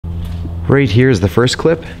Right here is the first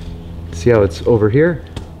clip. See how it's over here?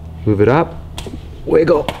 Move it up,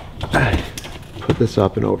 wiggle, put this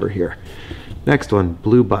up and over here. Next one,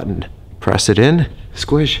 blue button. Press it in,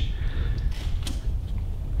 squish.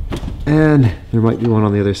 And there might be one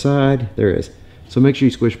on the other side. There is. So make sure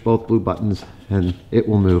you squish both blue buttons and it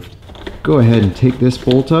will move. Go ahead and take this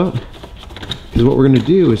bolt out, because what we're gonna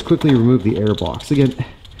do is quickly remove the air box. Again,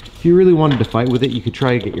 if you really wanted to fight with it, you could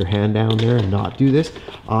try to get your hand down there and not do this.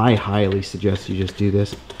 I highly suggest you just do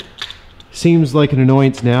this. Seems like an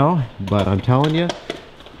annoyance now, but I'm telling you,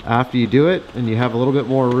 after you do it and you have a little bit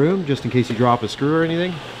more room, just in case you drop a screw or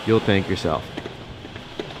anything, you'll thank yourself.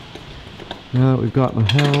 Now that we've gotten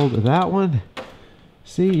a hold of that one,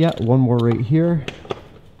 see, yeah, one more right here.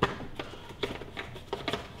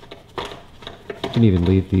 You can even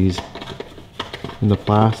leave these in the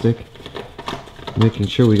plastic, making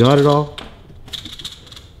sure we got it all.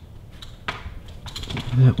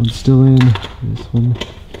 That one's still in, this one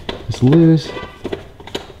is loose,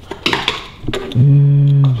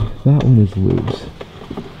 and that one is loose.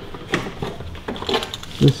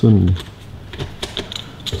 This one,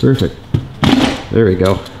 perfect. There we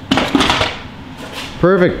go.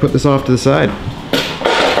 Perfect, put this off to the side.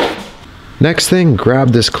 Next thing, grab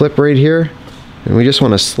this clip right here, and we just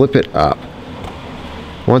want to slip it up.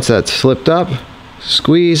 Once that's slipped up,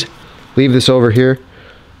 squeeze, leave this over here.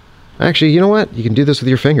 Actually, you know what? You can do this with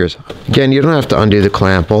your fingers. Again, you don't have to undo the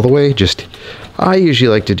clamp all the way. Just, I usually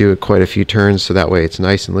like to do it quite a few turns so that way it's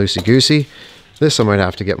nice and loosey-goosey. This I might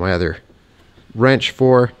have to get my other wrench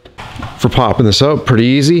for popping this out. Pretty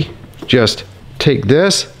easy. Just take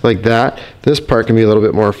this like that. This part can be a little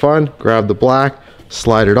bit more fun. Grab the black,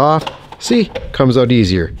 slide it off. See, comes out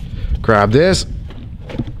easier. Grab this,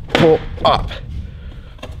 pull up.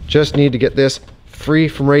 Just need to get this free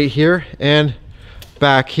from right here and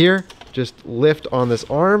back here. Just lift on this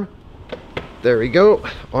arm. There we go.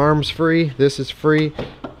 Arm's free. This is free.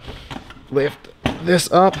 Lift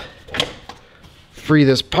this up. Free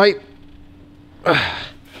this pipe.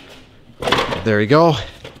 There we go.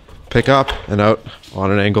 Pick up and out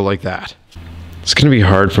on an angle like that. It's going to be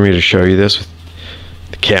hard for me to show you this with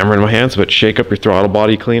the camera in my hands, but shake up your throttle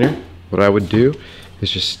body cleaner. What I would do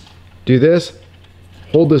is just do this.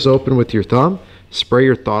 Hold this open with your thumb, spray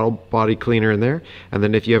your throttle body cleaner in there, and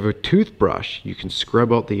then if you have a toothbrush, you can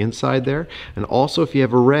scrub out the inside there. And also if you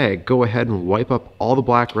have a rag, go ahead and wipe up all the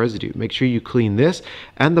black residue. Make sure you clean this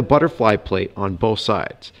and the butterfly plate on both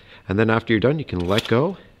sides. And then after you're done, you can let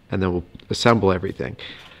go and then we'll assemble everything.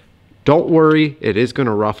 Don't worry, it is going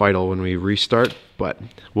to rough idle when we restart, but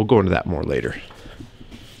we'll go into that more later.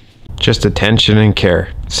 Just attention and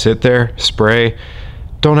care. Sit there, spray.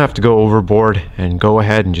 Don't have to go overboard, and go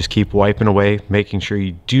ahead and just keep wiping away, making sure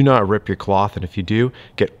you do not rip your cloth, and if you do,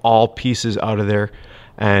 get all pieces out of there.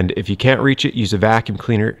 And if you can't reach it, use a vacuum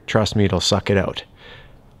cleaner. Trust me, it'll suck it out.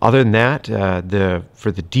 Other than that,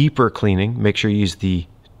 for the deeper cleaning, make sure you use the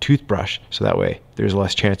toothbrush, so that way there's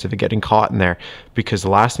less chance of it getting caught in there, because the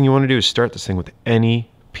last thing you want to do is start this thing with any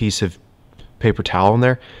piece of paper towel in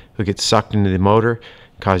there. It'll get sucked into the motor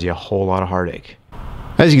and cause you a whole lot of heartache.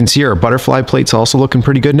 As you can see, our butterfly plate's also looking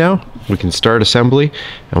pretty good now. We can start assembly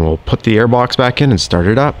and we'll put the airbox back in and start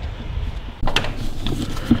it up.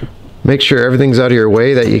 Make sure everything's out of your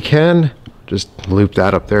way that you can. Just loop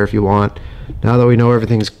that up there if you want. Now that we know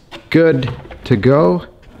everything's good to go,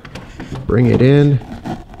 bring it in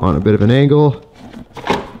on a bit of an angle.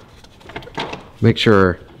 Make sure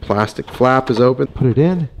our plastic flap is open. Put it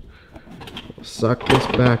in. Suck this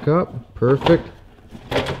back up. Perfect.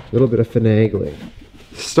 A little bit of finagling.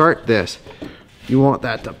 Start this. You want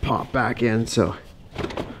that to pop back in, so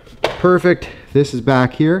perfect. This is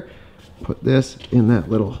back here. Put this in that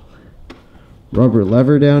little rubber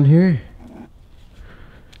lever down here.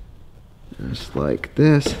 Just like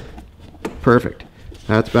this. Perfect.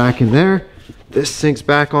 That's back in there. This sinks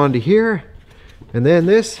back onto here. And then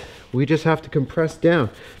this, we just have to compress down.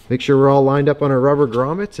 Make sure we're all lined up on our rubber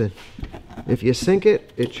grommets, and if you sink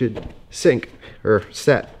it, it should sink or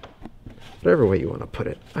set. Whatever way you want to put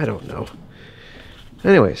it. I don't know.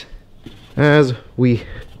 Anyways, as we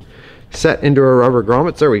set into our rubber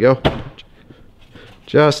grommets, there we go.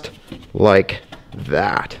 Just like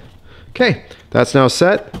that. Okay, that's now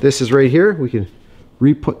set. This is right here. We can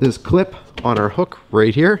re-put this clip on our hook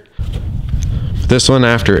right here. This one,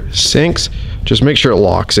 after it sinks, just make sure it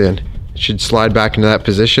locks in. It should slide back into that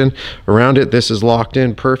position. Around it, this is locked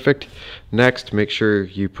in perfect. Next, make sure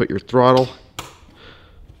you put your throttle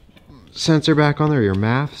sensor back on there, your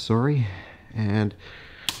MAF, sorry. And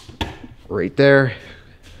right there,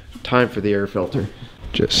 time for the air filter.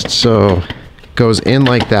 Just so goes in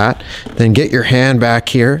like that. Then get your hand back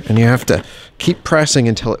here, and you have to keep pressing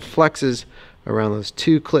until it flexes around those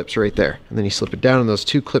 2 clips right there. And then you slip it down, and those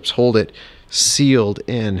 2 clips hold it sealed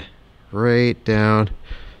in right down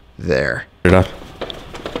there.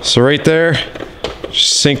 So right there,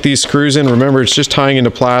 just sink these screws in. Remember, it's just tying into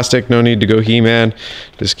plastic. No need to go He-Man.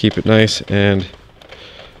 Just keep it nice and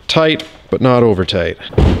tight, but not over tight.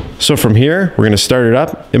 So from here, we're gonna start it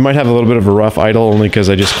up. It might have a little bit of a rough idle only because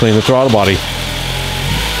I just cleaned the throttle body.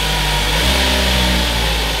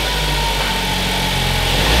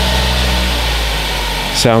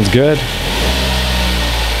 Sounds good.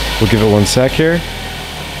 We'll give it 1 sec here.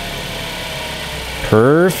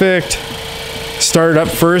 Perfect. Started up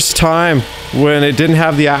first time when it didn't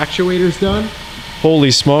have the actuators done.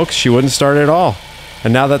 Holy smokes, she wouldn't start at all.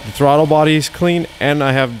 And now that the throttle body is clean and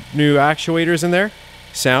I have new actuators in there,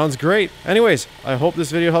 sounds great. Anyways, I hope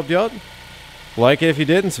this video helped you out. Like it if you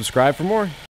did and subscribe for more.